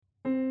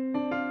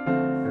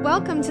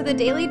Welcome to the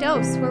Daily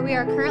Dose, where we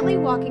are currently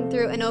walking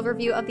through an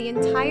overview of the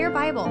entire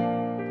Bible.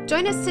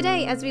 Join us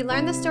today as we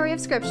learn the story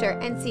of Scripture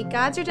and see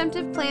God's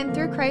redemptive plan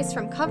through Christ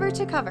from cover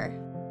to cover.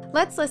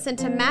 Let's listen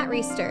to Matt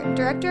Reisetter,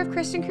 Director of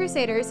Christian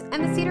Crusaders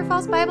and the Cedar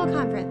Falls Bible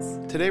Conference.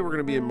 Today we're going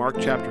to be in Mark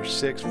chapter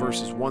 6,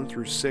 verses 1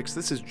 through 6.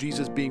 This is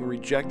Jesus being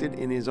rejected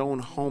in his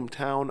own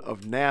hometown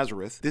of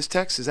Nazareth. This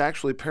text is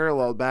actually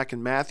paralleled back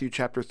in Matthew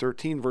chapter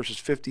 13, verses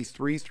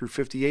 53 through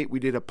 58. We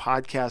did a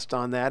podcast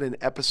on that in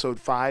episode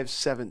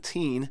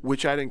 517,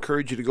 which I'd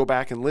encourage you to go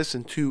back and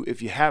listen to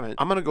if you haven't.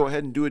 I'm going to go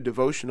ahead and do a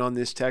devotion on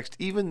this text,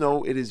 even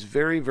though it is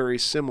very, very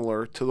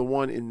similar to the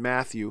one in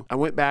Matthew. I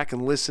went back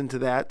and listened to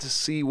that to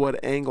see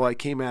what angle I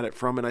came at it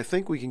from, and I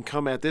think we can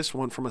come at this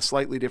one from a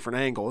slightly different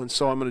angle, and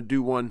so I'm going to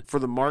do one for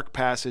the Mark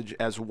passage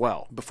as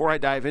well. Before I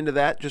dive into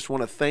that, just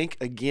want to thank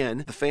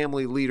again the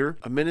Family Leader,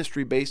 a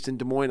ministry based in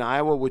Des Moines,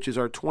 Iowa, which is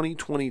our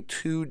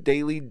 2022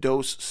 Daily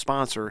Dose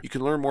sponsor. You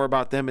can learn more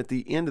about them at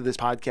the end of this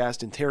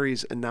podcast in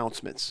Terry's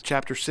announcements.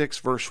 Chapter 6,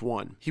 verse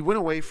 1. He went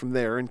away from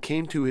there and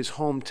came to his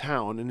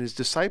hometown, and his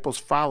disciples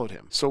followed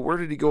him. So where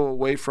did he go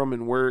away from,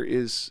 and where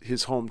is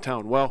his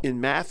hometown? Well,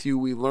 in Matthew,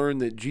 we learn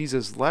that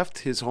Jesus left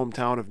his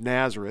hometown of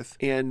Nazareth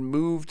and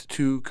moved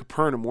to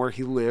Capernaum, where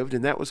he lived,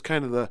 and that was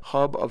kind of the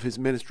hub of his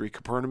ministry.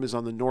 Capernaum is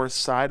on the north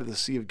side of the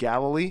Sea of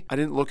Galilee. I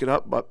didn't look it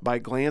up, but by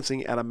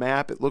glancing at a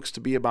map, it looks to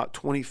be about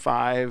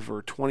 25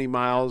 or 20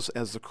 miles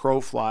as the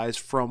crow flies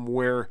from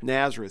where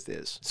Nazareth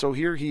is. So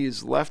here he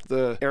has left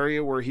the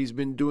area where he's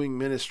been doing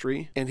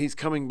ministry, and he's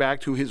coming back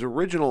to his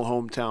original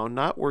hometown,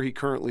 not where he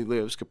currently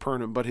lives,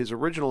 Capernaum, but his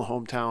original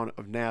hometown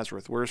of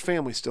Nazareth, where his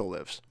family still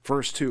lives.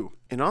 Verse 2.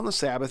 And on the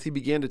Sabbath he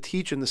began to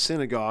teach in the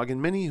synagogue,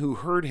 and many who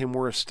heard him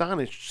were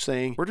astonished,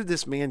 saying, Where did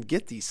this man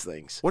get these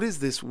things? What is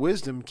this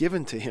wisdom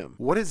given to him?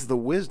 What is the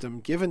wisdom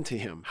given to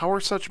him? How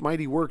are such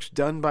mighty works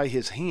done by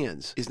his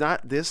hands? Is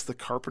not this the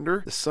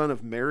carpenter, the son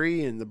of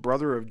Mary, and the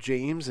brother of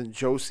James, and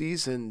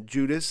Joses, and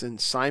Judas, and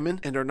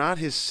Simon? And are not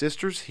his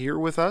sisters here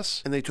with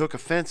us? And they took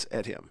offense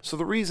at him. So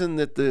the reason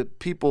that the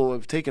people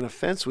have taken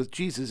offense with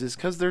Jesus is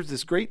because there's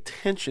this great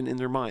tension in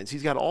their minds.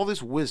 He's got all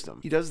this wisdom.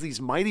 He does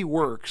these mighty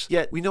works,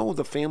 yet we know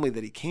the family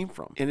that he came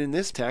from. And in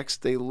this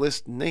text, they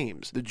list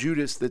names. The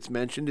Judas that's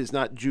mentioned is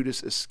not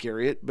Judas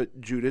Iscariot,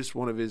 but Judas,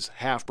 one of his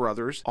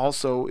half-brothers.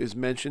 Also is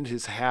mentioned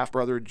his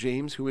half-brother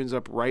James, who ends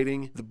up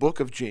writing the book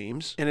of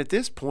James. And at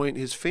this point,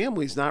 his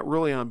family's not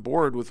really on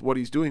board with what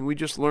he's doing. We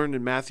just learned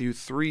in Matthew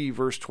 3,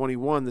 verse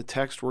 21, the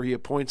text where he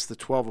appoints the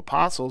 12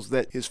 apostles,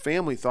 that his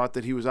family thought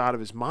that he was out of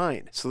his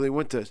mind. So they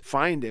went to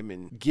find him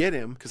and get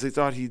him because they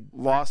thought he'd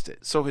lost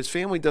it. So his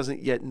family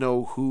doesn't yet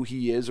know who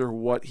he is or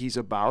what he's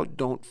about,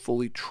 don't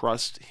fully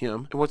trust him.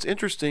 And what's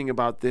interesting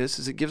about this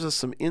is it gives us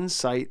some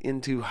insight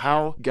into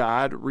how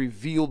God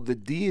revealed the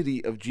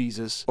deity of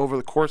Jesus over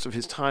the course of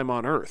his time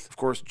on earth. Of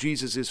course,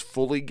 Jesus is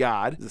fully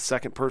God, the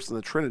second person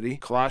of the Trinity.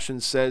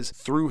 Colossians says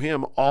through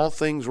him all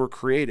things were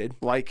created,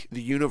 like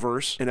the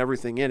universe and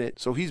everything in it.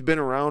 So he's been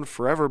around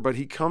forever, but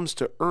he comes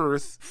to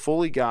earth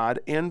fully God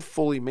and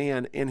fully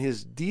man, and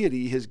his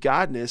deity, his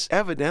godness,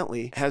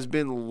 evidently has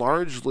been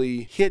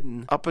largely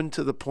hidden up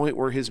until the point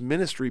where his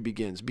ministry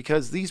begins,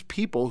 because these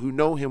people who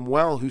know him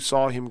well, who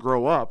saw him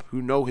grow up,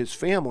 who know his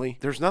family,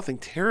 there's nothing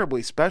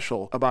terribly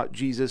special about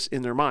Jesus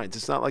in their minds.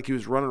 It's not like he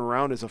was running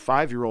around as a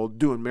 5-year-old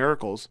doing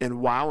miracles and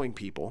wowing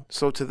people.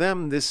 So to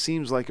them, this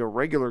seems like a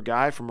regular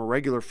guy from a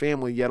regular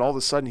family, yet all of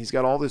a sudden he's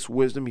got all this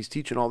wisdom, he's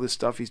teaching all this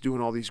stuff, he's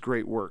doing all these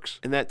great works.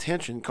 And that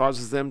tension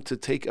causes them to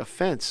take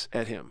offense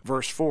at him.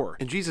 Verse 4,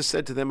 And Jesus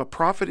said to them, A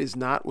prophet is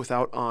not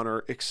without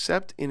honor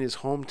except in his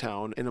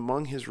hometown and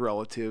among his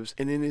relatives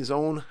and in his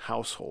own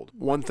household.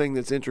 One thing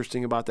that's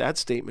interesting about that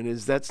statement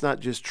is that's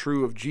not just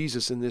true of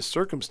Jesus in this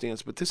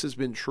circumstance, but this has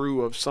been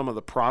true of some of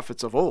the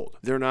prophets of old.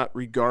 They're not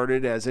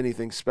regarded as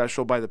anything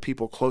special by the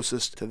people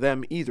closest to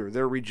them either.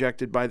 They're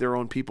rejected by their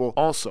own people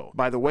also.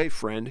 By the way,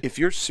 friend, if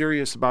you're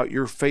serious about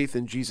your faith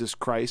in Jesus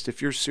Christ,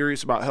 if you're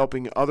serious about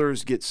helping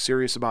others get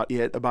serious about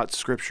it, about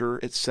Scripture,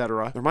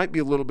 etc., there might be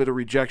a little bit of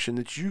rejection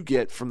that you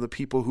get from the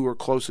people who are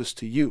closest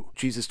to you.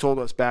 Jesus told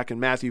us back in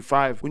Matthew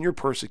 5, when you're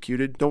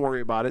persecuted, don't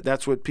worry about it.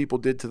 That's what people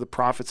did to the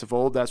prophets of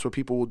old. That's what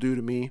people will do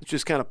to me. It's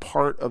just kind of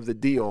part of the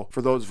deal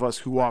for those of us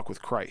who walk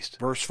with Christ.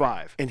 Verse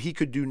 5, And he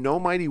could do no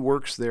mighty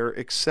works there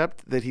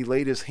except that he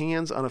laid his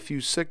hands on a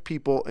few sick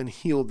people and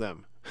healed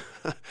them.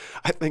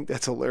 I think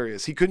that's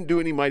hilarious. He couldn't do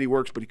any mighty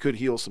works, but he could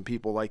heal some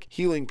people. Like,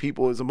 healing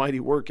people is a mighty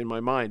work in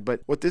my mind.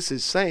 But what this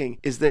is saying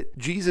is that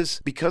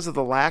Jesus, because of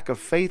the lack of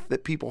faith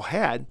that people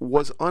had,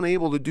 was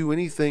unable to do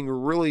anything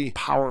really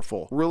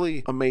powerful,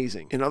 really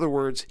amazing. In other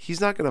words, he's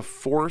not going to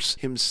force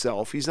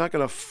himself. He's not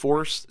going to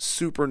force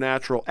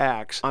supernatural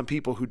acts on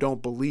people who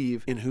don't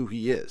believe in who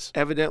he is.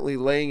 Evidently,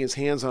 laying his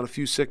hands on a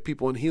few sick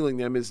people and healing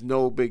them is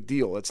no big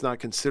deal. It's not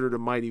considered a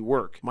mighty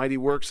work. Mighty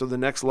works are the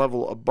next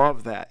level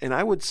above that. And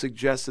I would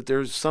suggest that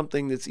there's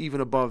something that's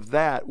even above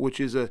that, which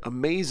is an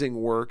amazing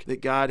work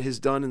that God has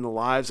done in the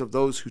lives of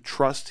those who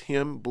trust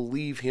Him,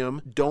 believe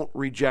Him, don't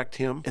reject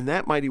Him. And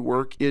that mighty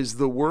work is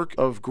the work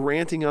of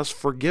granting us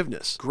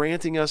forgiveness,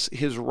 granting us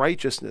His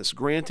righteousness,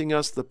 granting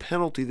us the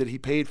penalty that He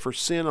paid for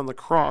sin on the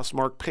cross.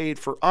 Mark paid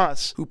for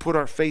us who put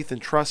our faith and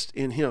trust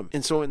in Him.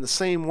 And so in the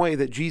same way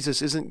that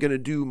Jesus isn't going to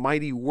do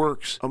mighty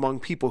works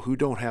among people who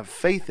don't have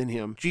faith in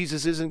Him,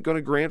 Jesus isn't going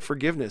to grant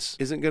forgiveness,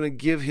 isn't going to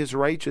give His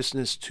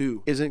righteousness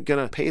to, isn't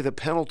going to pay the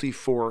penalty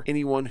for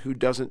anyone who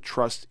doesn't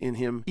trust in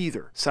Him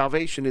either.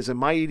 Salvation is a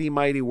mighty,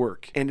 mighty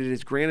work, and it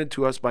is granted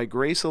to us by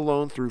grace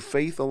alone, through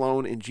faith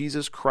alone, in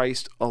Jesus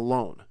Christ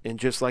alone. And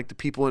just like the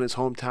people in His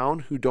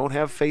hometown who don't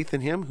have faith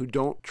in Him, who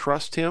don't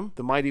trust Him,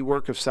 the mighty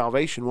work of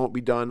salvation won't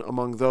be done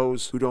among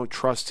those who don't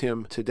trust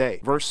Him today.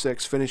 Verse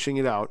 6, finishing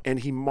it out, and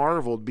He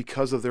marveled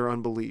because of their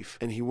unbelief,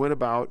 and He went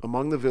about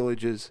among the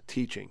villages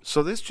teaching.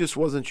 So this just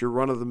wasn't your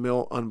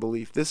run-of-the-mill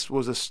unbelief. This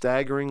was a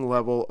staggering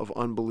level of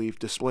unbelief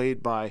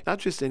displayed by not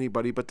just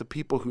anybody, but the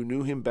people who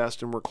knew Him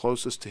best and were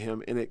closest to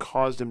Him, and it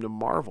caused Him to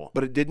marvel.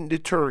 But it didn't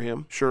deter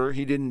Him. Sure,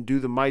 He didn't do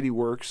the mighty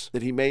works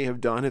that He may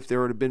have done if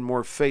there would have been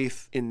more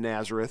faith in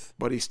Nazareth,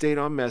 but He stayed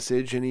on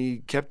message and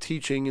He kept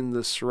teaching in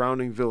the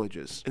surrounding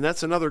villages. And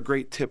that's another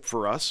great tip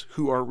for us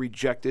who are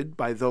rejected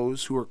by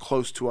those who are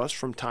close to us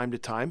from time to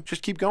time.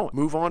 Just keep going.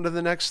 Move on to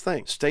the next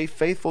thing. Stay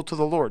faithful to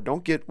the Lord.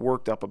 Don't get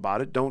worked up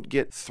about it. Don't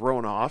get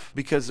thrown off,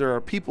 because there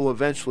are people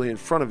eventually in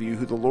front of you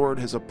who the Lord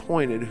has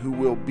appointed who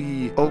will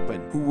be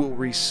open, who will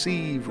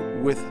receive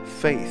with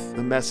faith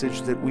the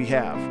message that we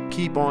have.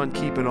 Keep on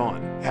keeping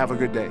on. Have a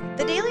good day.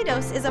 The Daily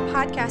Dose is a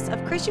podcast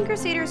of Christian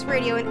Crusaders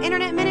Radio and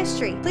Internet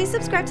Ministry. Please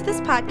subscribe to this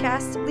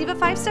podcast, leave a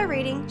 5-star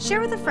rating, share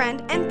with a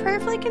friend, and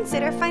prayerfully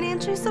consider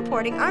financially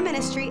supporting our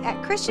ministry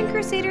at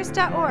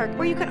ChristianCrusaders.org,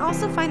 where you can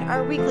also find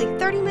our weekly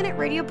 30-minute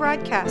radio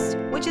broadcast,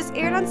 which is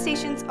aired on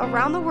stations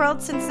around the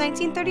world since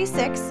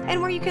 1936,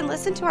 and where you can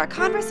listen to our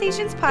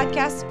Conversations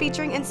podcast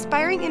featuring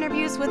inspiring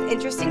interviews with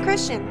interesting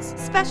Christians.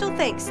 Special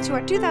thanks to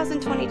our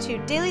 2022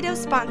 Daily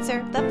Dose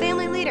sponsor, The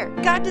Family Leader.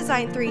 God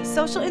designed 3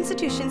 social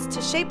institutions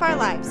to shape our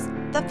lives: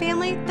 the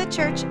family, the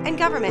church, and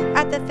government.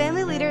 At The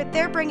Family Leader,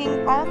 they're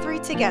bringing all 3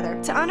 together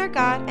to honor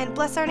God and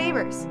bless our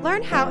neighbors.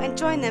 Learn how and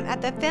join them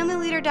at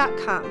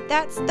thefamilyleader.com.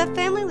 That's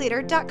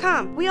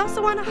thefamilyleader.com. We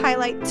also want to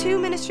highlight 2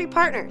 ministry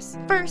partners.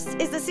 First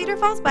is the Cedar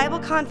Falls Bible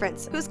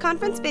Conference, whose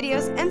conference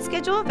videos and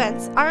schedule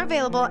events are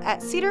available at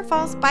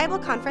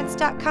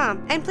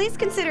cedarfallsbibleconference.com. And please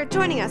consider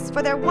joining us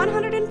for their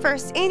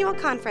 101st annual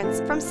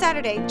conference from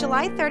Saturday,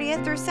 July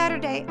 30th through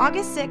Saturday,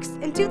 August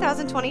 6th in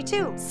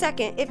 2022.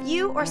 Second, if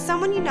you or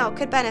someone you know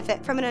could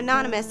benefit from an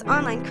anonymous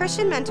online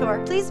Christian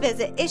mentor, please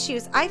visit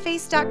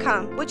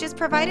issuesiface.com, which is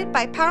provided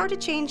by Power to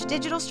Change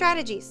Digital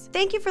Strategies.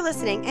 Thank you for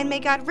listening, and may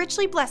God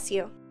richly bless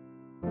you.